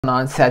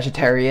On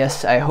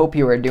Sagittarius, I hope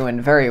you are doing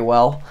very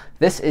well.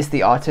 This is the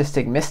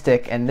Autistic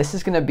Mystic, and this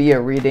is going to be a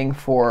reading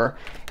for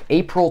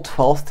April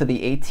 12th to the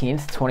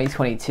 18th,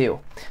 2022.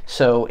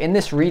 So in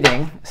this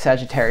reading,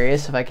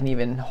 Sagittarius, if I can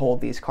even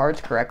hold these cards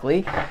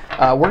correctly,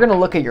 we're going to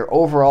look at your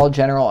overall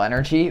general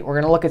energy. We're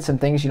going to look at some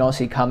things you don't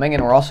see coming,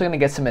 and we're also going to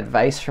get some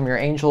advice from your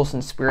angels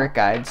and spirit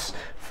guides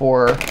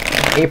for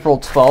April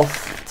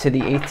 12th to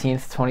the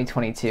 18th,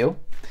 2022.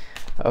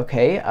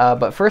 Okay,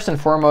 but first and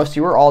foremost,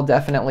 you are all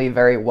definitely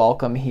very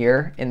welcome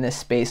here in this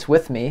space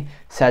with me,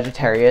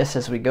 Sagittarius,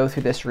 as we go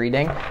through this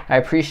reading. I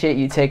appreciate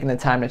you taking the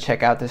time to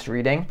check out this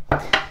reading.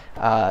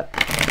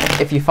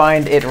 If you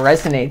find it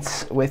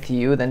resonates with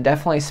you, then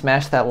definitely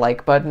smash that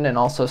like button and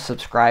also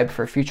subscribe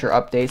for future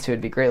updates. It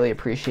would be greatly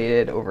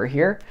appreciated over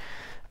here.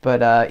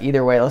 But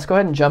either way, let's go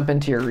ahead and jump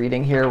into your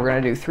reading here. We're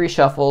going to do 3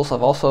 shuffles.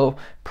 I've also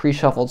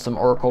pre-shuffled some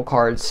oracle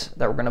cards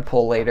that we're going to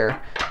pull later.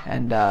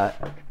 And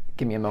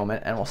give me a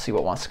moment and we'll see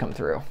what wants to come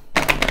through.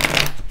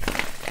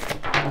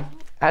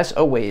 As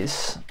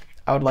always,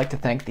 I would like to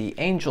thank the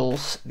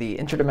angels, the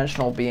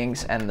interdimensional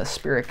beings, and the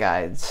spirit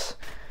guides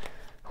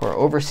who are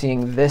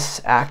overseeing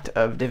this act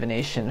of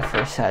divination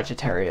for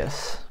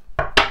Sagittarius.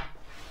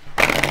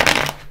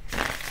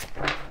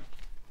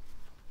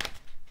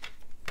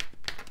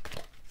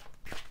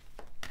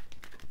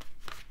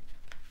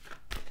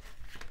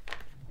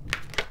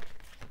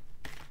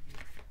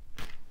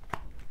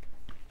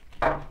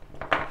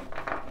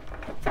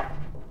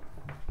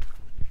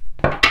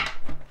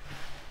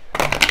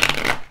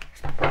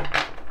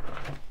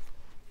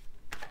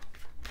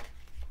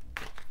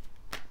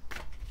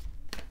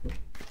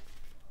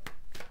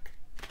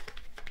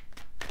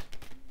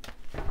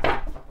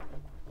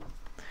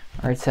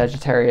 All right,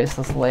 Sagittarius,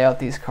 let's lay out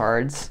these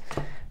cards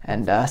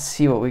and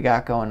see what we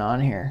got going on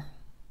here.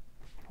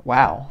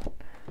 Wow.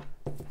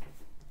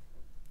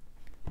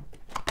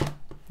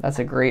 That's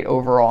a great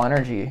overall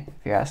energy,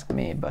 if you ask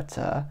me, but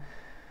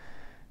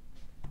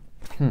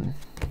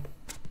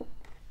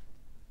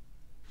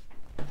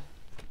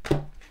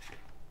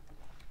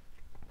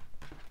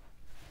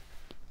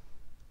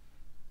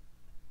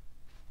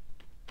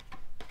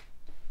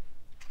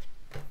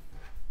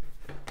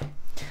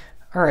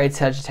All right,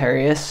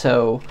 Sagittarius,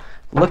 so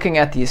looking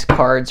at these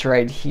cards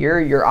right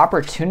here, your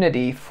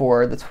opportunity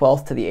for the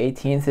 12th to the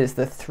 18th is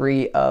the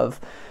 3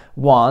 of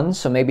Wands,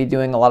 so maybe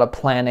doing a lot of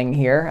planning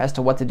here as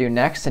to what to do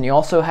next. And you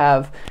also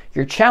have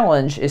your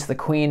challenge is the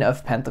Queen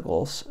of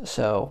Pentacles,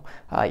 so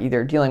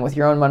either dealing with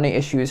your own money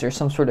issues or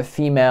some sort of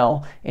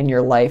female in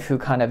your life who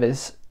kind of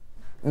is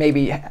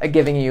maybe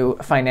giving you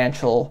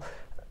financial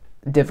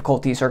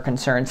difficulties or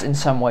concerns in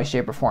some way,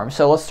 shape, or form.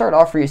 So let's start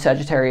off for you,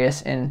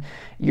 Sagittarius, in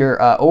your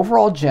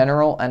overall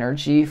general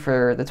energy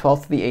for the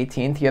 12th to the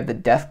 18th. You have the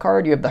Death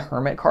card, you have the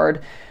Hermit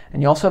card,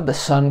 and you also have the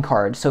Sun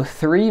card. So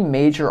 3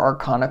 major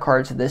arcana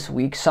cards this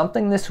week.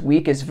 Something this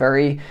week is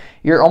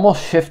you're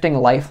almost shifting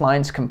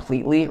lifelines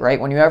completely, right?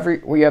 When you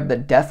have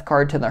the Death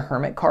card to the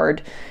Hermit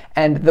card.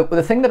 And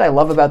the thing that I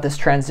love about this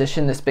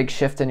transition, this big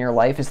shift in your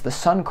life, is the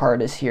Sun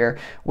card is here,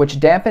 which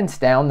dampens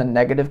down the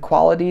negative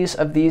qualities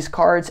of these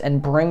cards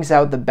and brings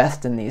out the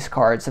best in these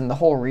cards and the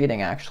whole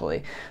reading,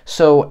 actually.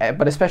 So,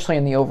 but especially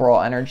in the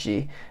overall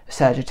energy,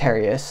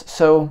 Sagittarius.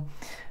 So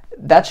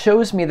that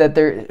shows me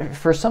that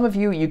for some of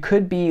you, you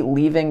could be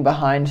leaving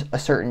behind a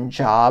certain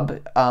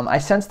job. I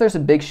sense there's a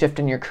big shift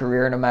in your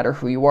career no matter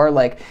who you are.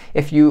 Like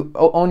if you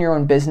own your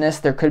own business,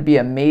 there could be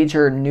a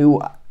major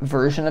new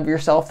version of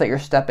yourself that you're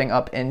stepping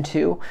up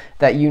into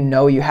that you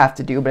know you have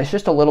to do, but it's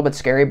just a little bit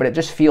scary, but it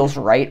just feels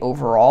right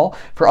overall.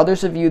 For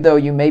others of you though,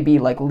 you may be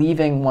like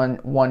leaving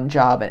one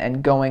job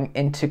and going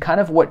into kind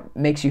of what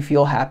makes you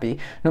feel happy.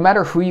 No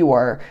matter who you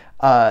are,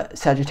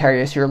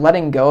 Sagittarius, you're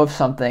letting go of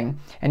something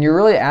and you're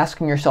really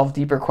asking yourself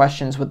deeper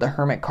questions with the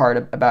Hermit card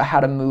about how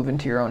to move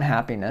into your own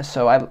happiness.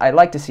 So I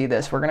like to see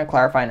this. We're going to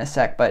clarify in a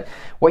sec, but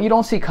what you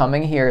don't see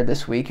coming here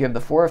this week, you have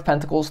the 4 of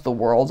Pentacles, the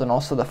World, and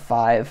also the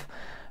 5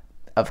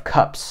 of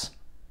Cups.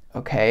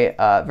 Okay,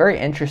 very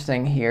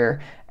interesting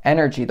here.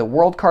 Energy. The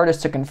World card is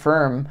to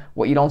confirm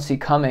what you don't see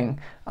coming.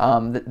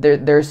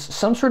 There's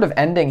some sort of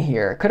ending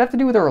here. It could have to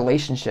do with a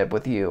relationship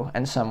with you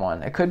and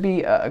someone. It could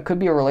be a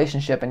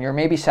relationship, and you're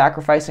maybe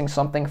sacrificing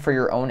something for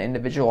your own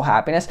individual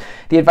happiness.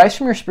 The advice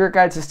from your spirit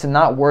guides is to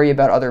not worry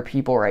about other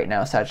people right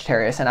now,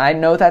 Sagittarius. And I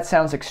know that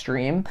sounds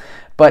extreme,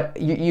 but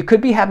you could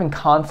be having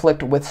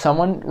conflict with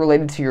someone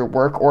related to your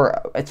work,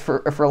 or it's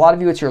for a lot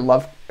of you, it's your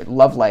love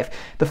life.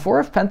 The 4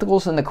 of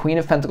Pentacles and the Queen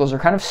of Pentacles are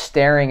kind of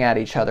staring at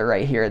each other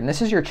right here, and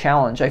this is your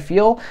challenge. I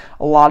feel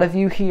a lot of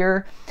you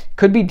here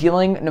could be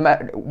dealing, no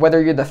matter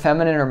whether you're the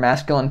feminine or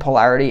masculine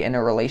polarity in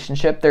a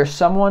relationship, there's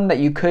someone that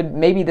you could,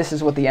 maybe this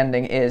is what the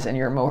ending is and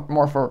you're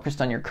more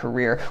focused on your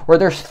career, or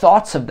there's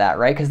thoughts of that,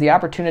 right? Because the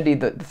opportunity,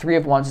 the 3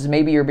 of Wands, is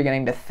maybe you're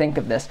beginning to think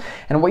of this.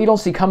 And what you don't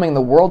see coming,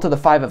 the World to the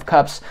 5 of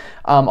Cups,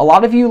 a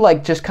lot of you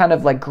like just kind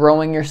of like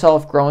growing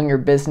yourself, growing your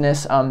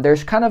business.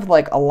 There's kind of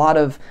like a lot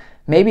of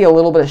maybe a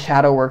little bit of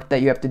shadow work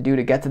that you have to do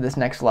to get to this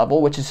next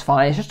level, which is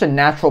fine. It's just a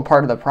natural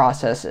part of the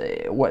process,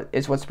 what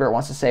Spirit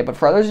wants to say. But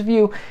for others of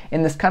you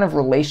in this kind of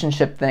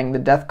relationship thing, the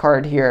Death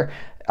card here,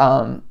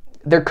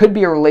 there could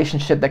be a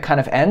relationship that kind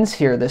of ends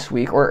here this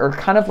week, or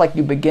kind of like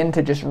you begin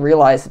to just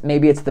realize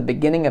maybe it's the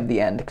beginning of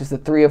the end, because the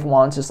Three of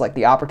Wands is like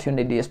the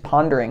opportunity is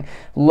pondering,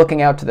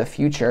 looking out to the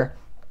future.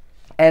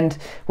 And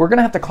we're going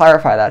to have to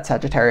clarify that,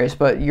 Sagittarius,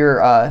 but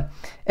your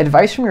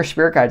advice from your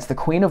spirit guides, the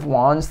Queen of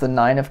Wands, the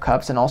Nine of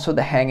Cups, and also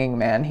the Hanging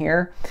Man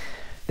here.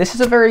 This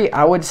is a very,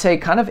 I would say,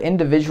 kind of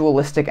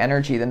individualistic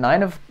energy. The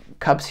Nine of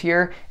Cups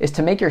here is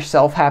to make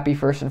yourself happy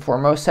first and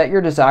foremost. Set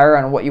your desire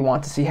on what you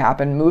want to see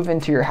happen. Move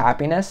into your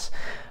happiness.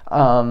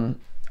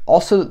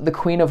 Also, the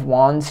Queen of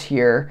Wands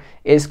here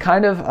is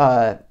kind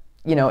of,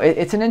 you know,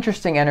 it's an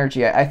interesting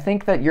energy. I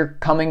think that you're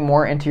coming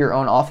more into your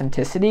own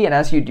authenticity, and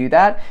as you do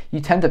that, you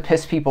tend to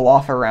piss people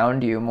off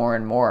around you more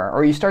and more,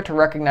 or you start to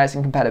recognize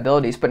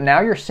incompatibilities, but now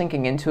you're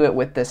sinking into it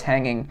with this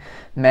Hanging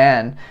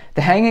Man.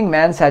 The Hanging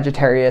Man,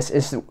 Sagittarius,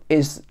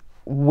 is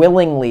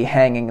willingly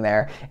hanging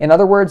there. In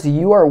other words,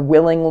 you are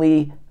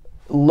willingly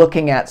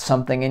looking at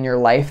something in your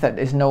life that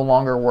is no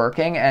longer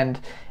working, and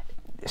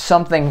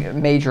something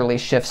majorly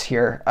shifts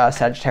here,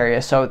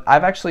 Sagittarius. So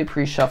I've actually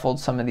pre-shuffled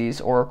some of these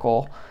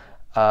oracle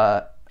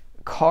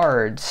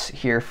cards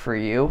here for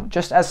you,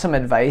 just as some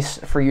advice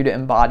for you to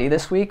embody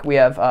this week. We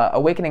have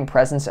Awakening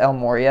Presence, El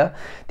Moria.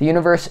 The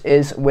universe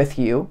is with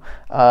you.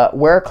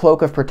 Wear a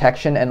cloak of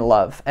protection and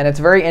love. And it's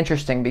very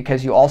interesting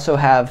because you also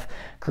have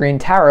Green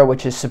Tarot,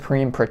 which is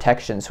supreme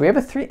protection. So we have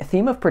a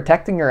theme of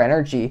protecting your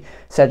energy,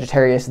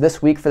 Sagittarius,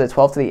 this week for the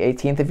 12th to the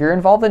 18th. If you're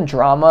involved in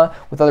drama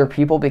with other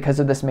people because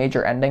of this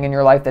major ending in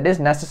your life that is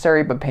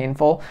necessary but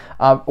painful,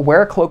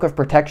 wear a cloak of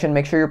protection.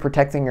 Make sure you're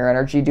protecting your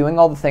energy, doing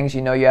all the things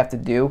you know you have to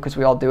do, because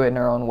we all do it in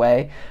our own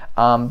way.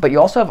 But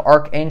you also have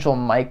Archangel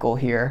Michael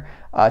here.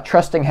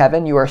 Trusting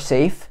heaven, you are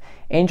safe.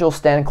 Angels,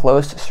 stand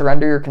close,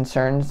 surrender your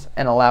concerns,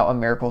 and allow a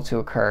miracle to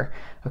occur.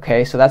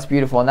 Okay, so that's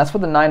beautiful. And that's what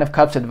the Nine of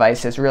Cups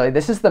advice is, really.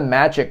 This is the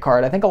magic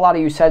card. I think a lot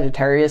of you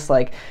Sagittarius,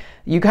 like,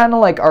 you kind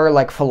of like are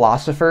like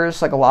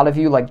philosophers. Like a lot of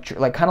you like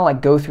kind of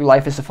like go through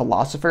life as a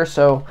philosopher.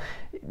 So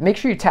make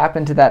sure you tap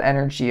into that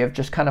energy of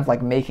just kind of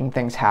like making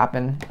things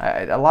happen.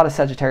 A lot of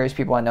Sagittarius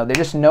people I know, they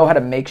just know how to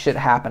make shit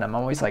happen. I'm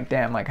always like,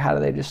 damn, like how do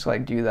they just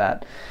like do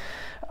that?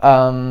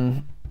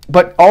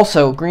 But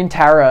also Green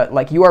Tarot,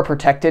 like you are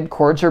protected,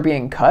 cords are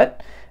being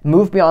cut.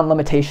 Move beyond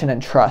limitation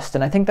and trust.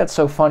 And I think that's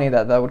so funny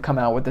that that would come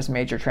out with this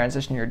major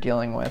transition you're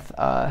dealing with.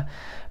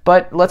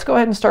 But let's go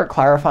ahead and start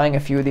clarifying a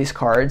few of these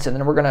cards, and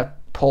then we're going to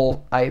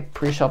pull, I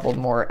pre-shuffled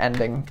more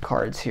ending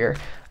cards here.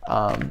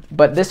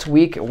 But this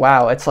week,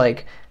 wow, it's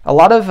like a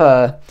lot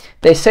of,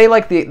 they say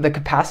like the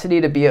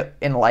capacity to be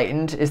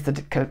enlightened is the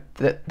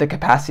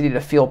capacity to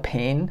feel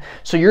pain.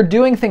 So you're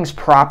doing things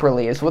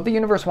properly is what the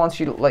universe wants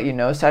you to let you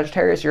know,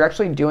 Sagittarius. You're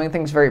actually doing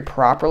things very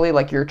properly,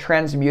 like you're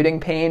transmuting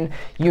pain.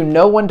 You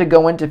know when to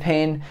go into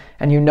pain,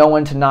 and you know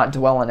when to not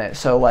dwell in it.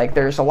 So like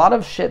there's a lot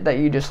of shit that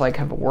you just like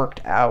have worked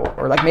out,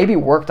 or like maybe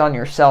worked on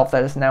yourself,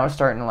 that is now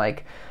starting to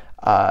like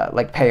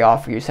pay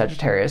off for you,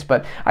 Sagittarius.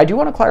 But I do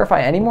want to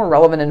clarify any more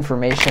relevant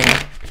information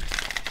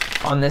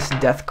on this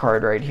Death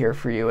card right here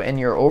for you and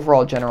your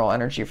overall general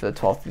energy for the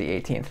 12th to the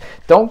 18th.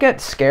 Don't get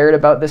scared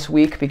about this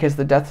week, because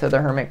the Death to the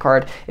Hermit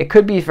card, it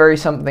could be very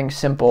something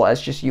simple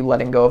as just you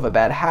letting go of a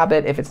bad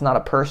habit if it's not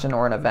a person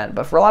or an event.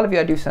 But for a lot of you,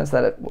 I do sense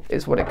that it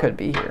is what it could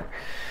be here.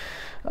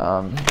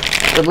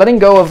 But letting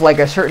go of like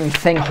a certain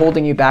thing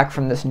holding you back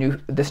from this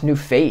new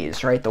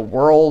phase, right? The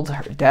world,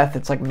 death,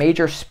 it's like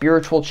major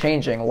spiritual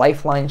changing,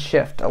 lifeline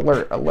shift,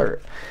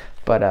 alert.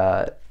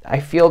 But I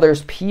feel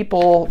there's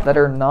people that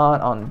are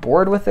not on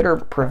board with it or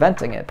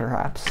preventing it,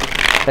 perhaps,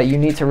 that you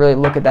need to really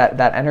look at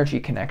that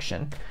energy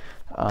connection.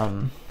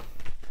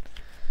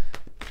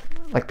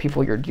 Like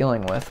people you're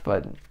dealing with,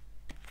 but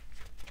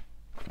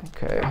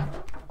okay,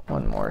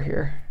 one more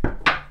here.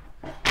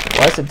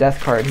 Why is a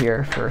Death card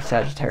here for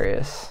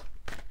Sagittarius?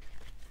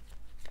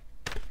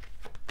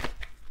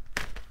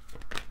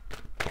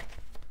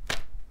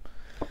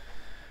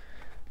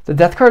 The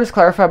Death card is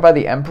clarified by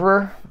the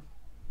Emperor.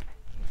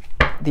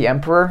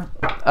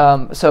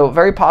 So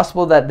very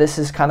possible that this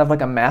is kind of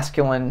like a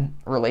masculine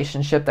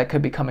relationship that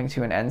could be coming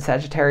to an end,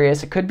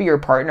 Sagittarius. It could be your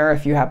partner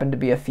if you happen to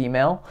be a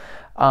female,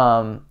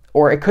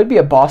 or it could be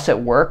a boss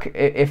at work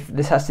if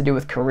this has to do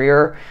with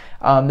career.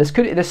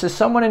 This is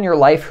someone in your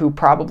life who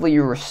probably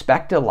you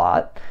respect a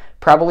lot,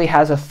 probably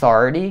has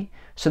authority.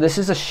 So this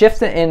is a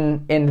shift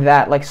in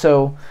that, like,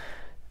 so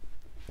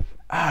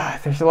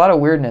there's a lot of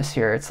weirdness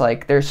here. It's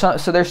like there's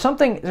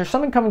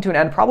something coming to an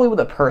end, probably with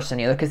a person,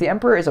 either, because the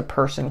Emperor is a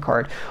person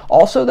card.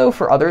 Also, though,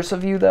 for others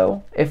of you,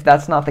 though, if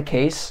that's not the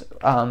case,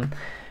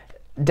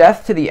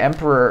 Death to the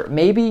Emperor,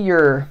 maybe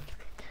you're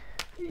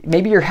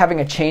having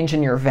a change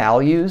in your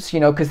values, you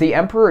know, because the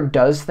Emperor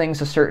does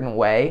things a certain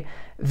way.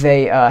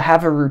 They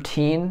have a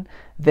routine.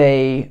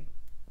 They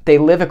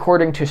live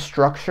according to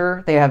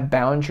structure. They have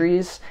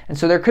boundaries. And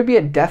so there could be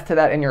a death to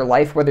that in your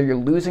life, whether you're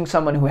losing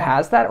someone who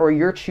has that or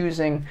you're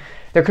choosing.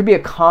 There could be a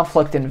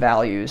conflict in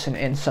values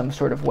in some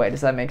sort of way. Does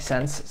that make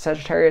sense,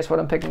 Sagittarius, what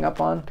I'm picking up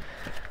on?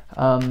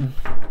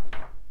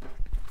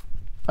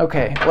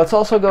 Okay, let's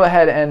also go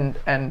ahead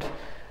and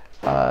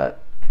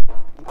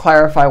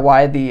clarify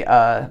why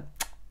the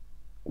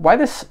why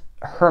this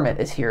Hermit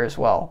is here as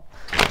well.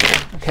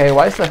 Okay,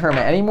 why is the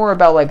Hermit? Any more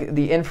about like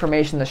the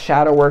information, the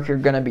shadow work you're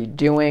going to be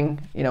doing?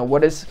 You know,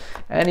 what is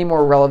any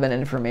more relevant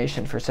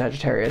information for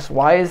Sagittarius?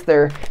 Why is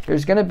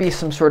there's going to be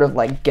some sort of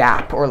like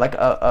gap or like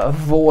a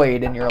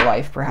void in your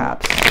life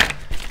perhaps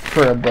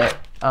for a bit.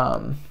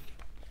 And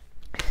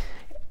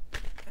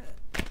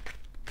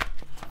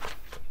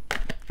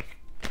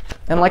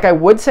like I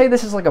would say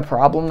this is like a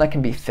problem that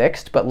can be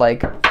fixed, but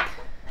like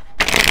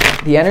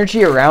the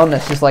energy around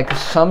this is like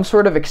some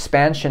sort of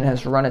expansion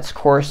has run its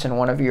course in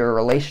one of your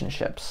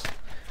relationships,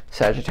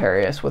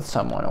 Sagittarius, with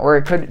someone. Or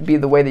it could be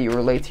the way that you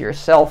relate to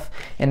yourself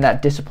in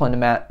that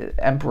disciplined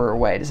emperor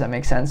way. Does that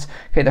make sense?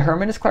 Okay, the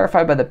Hermit is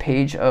clarified by the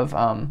Page of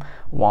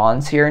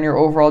Wands here in your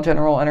overall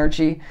general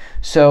energy.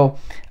 So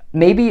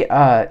maybe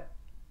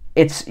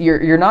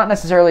you're not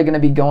necessarily going to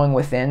be going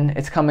within.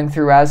 It's coming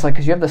through as like,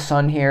 because you have the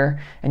Sun here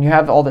and you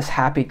have all this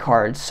happy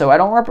cards. So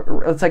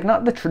it's like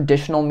not the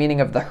traditional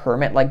meaning of the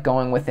Hermit, like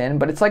going within,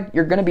 but it's like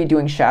you're going to be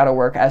doing shadow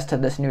work as to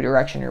this new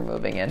direction you're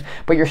moving in,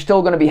 but you're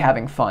still going to be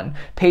having fun.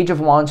 Page of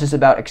Wands is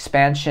about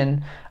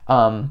expansion.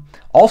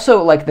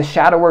 Also, like the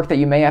shadow work that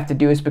you may have to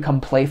do is become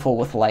playful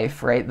with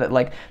life, right? That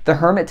like the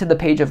Hermit to the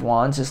Page of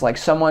Wands is like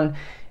someone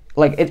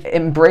like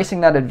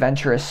embracing that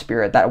adventurous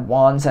spirit, that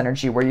Wands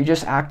energy where you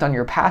just act on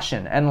your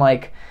passion. And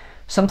like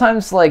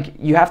sometimes like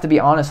you have to be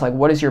honest, like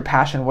what is your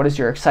passion, what is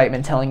your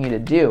excitement telling you to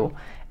do?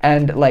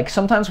 And like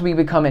sometimes we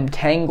become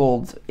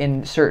entangled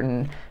in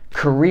certain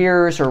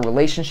careers or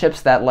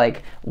relationships that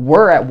like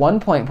were at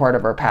one point part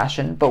of our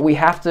passion, but we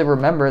have to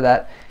remember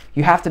that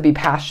you have to be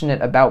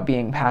passionate about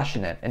being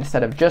passionate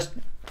instead of just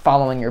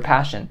following your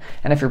passion.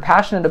 And if you're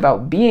passionate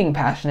about being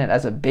passionate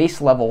as a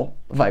base level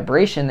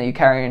vibration that you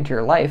carry into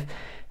your life,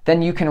 then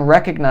you can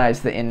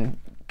recognize the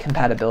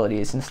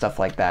incompatibilities and stuff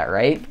like that,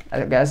 right?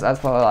 I guess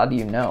that's what a lot of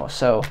you know.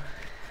 So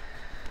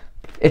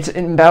it's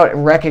about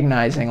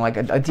recognizing like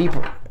a deep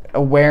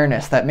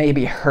awareness that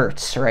maybe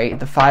hurts, right?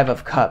 The Five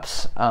of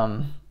Cups.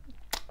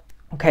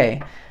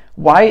 Okay,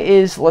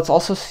 let's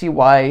also see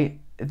why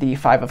the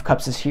Five of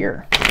Cups is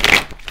here.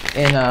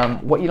 In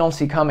what you don't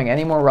see coming,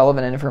 any more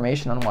relevant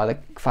information on why the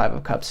Five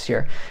of Cups is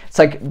here. It's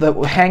like the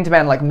Hanged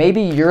Man, like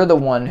maybe you're the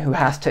one who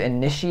has to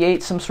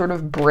initiate some sort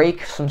of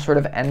break, some sort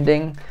of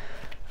ending,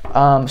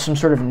 some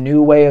sort of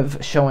new way of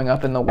showing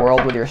up in the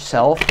world with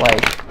yourself.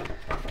 Like,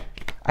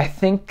 I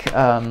think,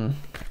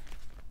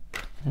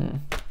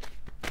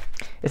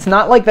 it's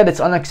not like that it's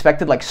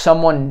unexpected, like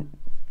someone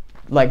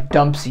like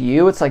dumps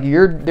you. It's like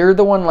they're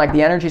the one, like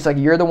the energy's like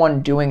you're the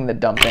one doing the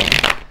dumping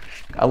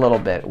a little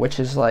bit, which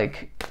is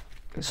like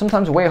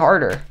sometimes way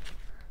harder,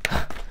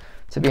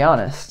 to be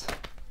honest.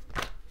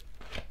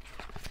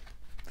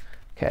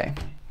 Okay.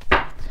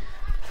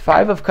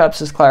 Five of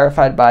Cups is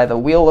clarified by the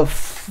Wheel of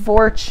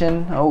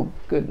Fortune. Oh,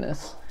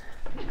 goodness.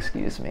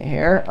 Excuse me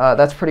here.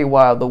 That's pretty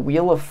wild. The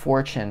Wheel of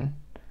Fortune,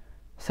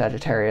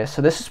 Sagittarius.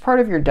 So this is part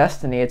of your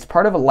destiny. It's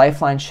part of a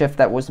lifeline shift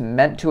that was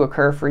meant to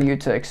occur for you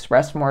to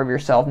express more of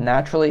yourself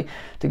naturally,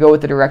 to go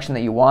with the direction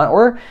that you want.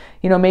 Or,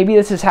 you know, maybe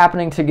this is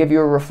happening to give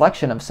you a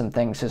reflection of some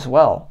things as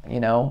well.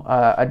 You know,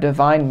 a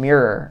divine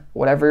mirror,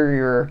 whatever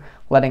you're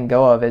letting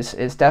go of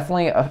is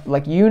definitely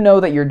like, you know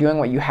that you're doing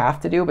what you have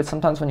to do, but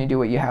sometimes when you do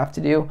what you have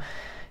to do,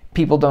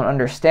 people don't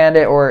understand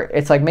it, or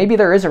it's like maybe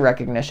there is a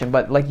recognition,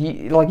 but like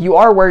you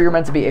are where you're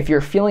meant to be. If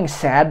you're feeling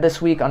sad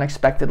this week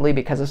unexpectedly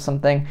because of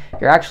something,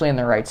 you're actually in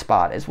the right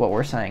spot, is what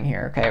we're saying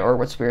here, okay, or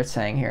what Spirit's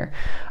saying here.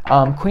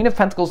 Queen of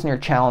Pentacles in your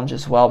challenge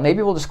as well.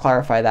 Maybe we'll just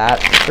clarify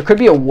that. There could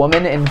be a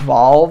woman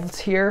involved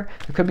here.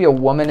 There could be a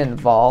woman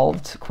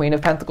involved, Queen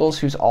of Pentacles,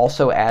 who's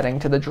also adding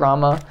to the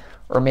drama,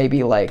 or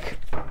maybe like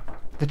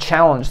the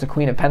challenge, the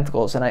Queen of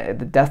Pentacles, and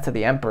the death to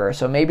the Emperor.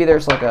 So maybe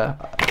there's like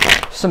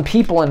some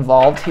people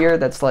involved here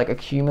that's like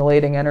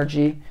accumulating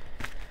energy.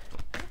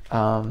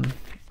 The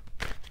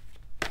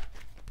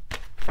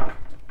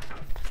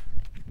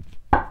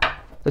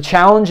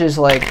challenge is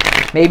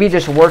like maybe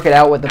just work it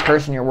out with the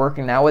person you're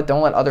working now with.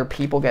 Don't let other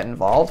people get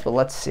involved, but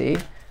let's see.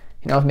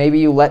 You know, if maybe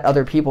you let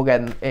other people get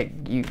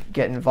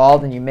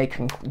involved and you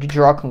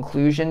draw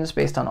conclusions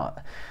based on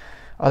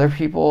other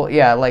people.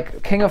 Yeah,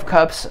 like King of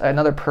Cups,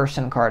 another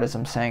person card as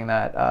I'm saying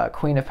that.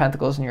 Queen of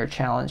Pentacles in your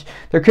challenge.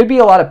 There could be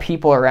a lot of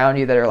people around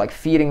you that are like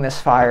feeding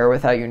this fire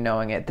without you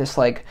knowing it. This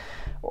like,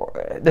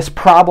 this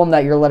problem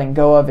that you're letting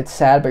go of, it's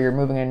sad, but you're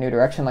moving in a new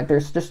direction. Like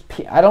there's just,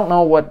 I don't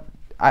know what,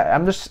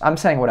 I'm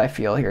saying what I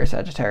feel here,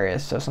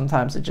 Sagittarius. So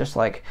sometimes it's just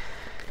like,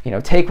 you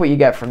know, take what you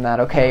get from that.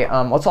 Okay,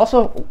 let's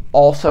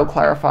also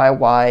clarify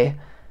why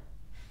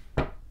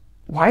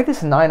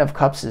this Nine of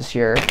Cups is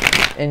here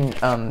in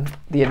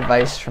the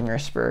advice from your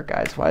spirit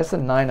guides. Why is the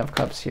Nine of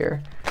Cups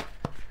here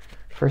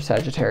for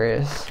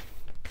Sagittarius?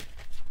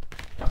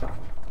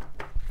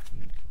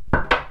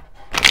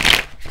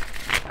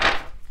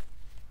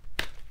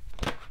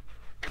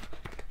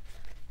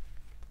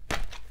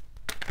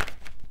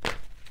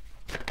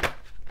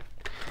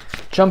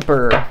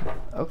 Jumper.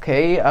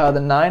 Okay, the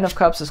Nine of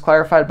Cups is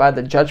clarified by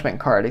the Judgment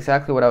card.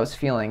 Exactly what I was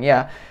feeling.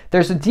 Yeah,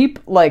 there's a deep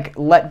like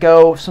let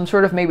go, some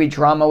sort of maybe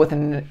drama with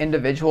an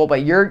individual,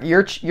 but you're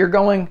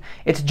going.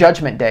 It's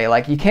Judgment Day.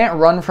 Like you can't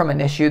run from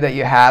an issue that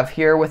you have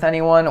here with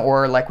anyone,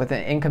 or like with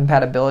an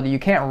incompatibility. You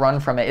can't run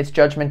from it. It's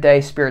Judgment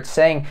Day. Spirit's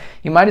saying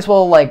you might as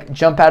well like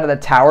jump out of the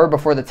tower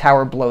before the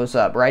tower blows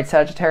up, right,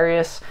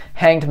 Sagittarius?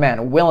 Hanged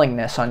Man,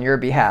 willingness on your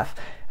behalf.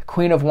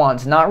 Queen of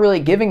Wands, not really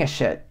giving a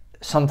shit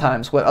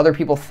sometimes what other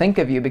people think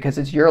of you because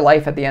it's your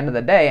life at the end of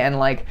the day. And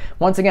like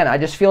once again, I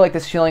just feel like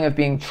this feeling of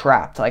being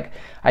trapped. Like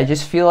I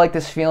just feel like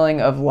this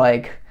feeling of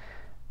like,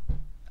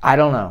 I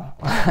don't know.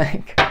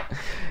 Like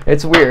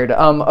it's weird.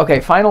 Okay,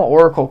 final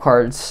oracle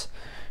cards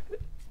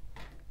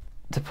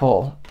to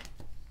pull.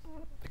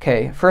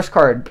 Okay, first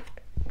card,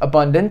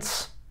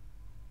 abundance.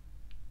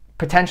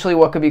 Potentially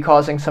what could be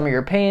causing some of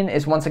your pain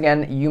is once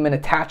again human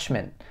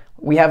attachment.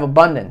 We have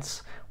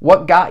abundance.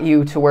 What got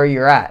you to where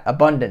you're at?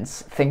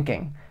 Abundance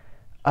thinking.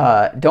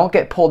 Don't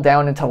get pulled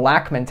down into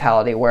lack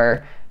mentality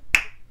where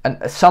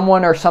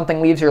someone or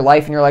something leaves your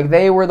life and you're like,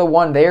 they were the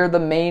one, they're the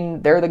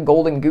main, they're the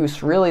golden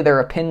goose. Really, they're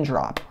a pin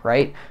drop,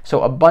 right?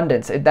 So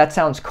abundance, that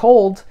sounds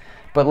cold,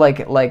 but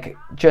like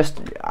just,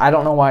 I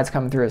don't know why it's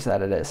coming through as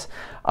that it is.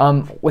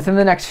 Within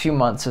the next few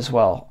months as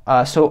well.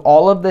 So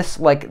all of this,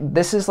 like,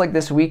 this is like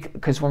this week,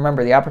 because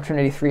remember the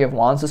opportunity, Three of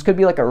Wands, this could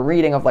be like a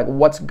reading of like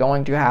what's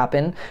going to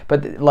happen,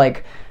 but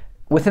like,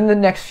 within the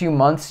next few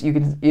months, you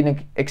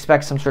can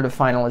expect some sort of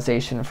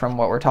finalization from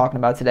what we're talking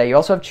about today. You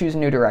also have choose a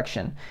new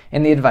direction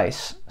in the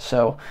advice.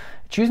 So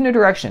choose a new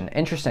direction.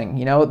 Interesting.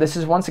 You know, this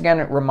is once again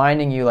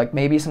reminding you, like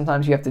maybe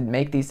sometimes you have to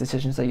make these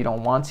decisions that you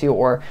don't want to,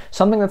 or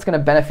something that's going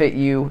to benefit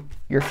you,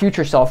 your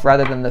future self,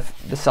 rather than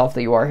the self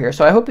that you are here.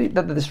 So I hope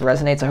that this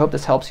resonates. I hope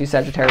this helps you,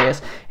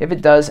 Sagittarius. If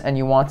it does, and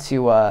you want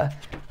to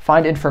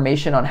find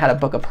information on how to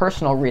book a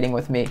personal reading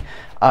with me,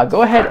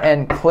 go ahead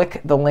and click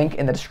the link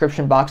in the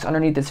description box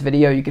underneath this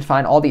video. You can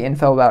find all the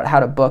info about how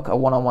to book a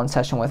one-on-one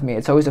session with me.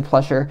 It's always a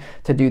pleasure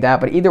to do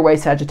that. But either way,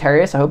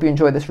 Sagittarius, I hope you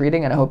enjoyed this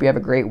reading, and I hope you have a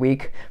great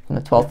week from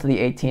the 12th to the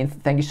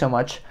 18th. Thank you so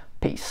much.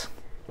 Peace.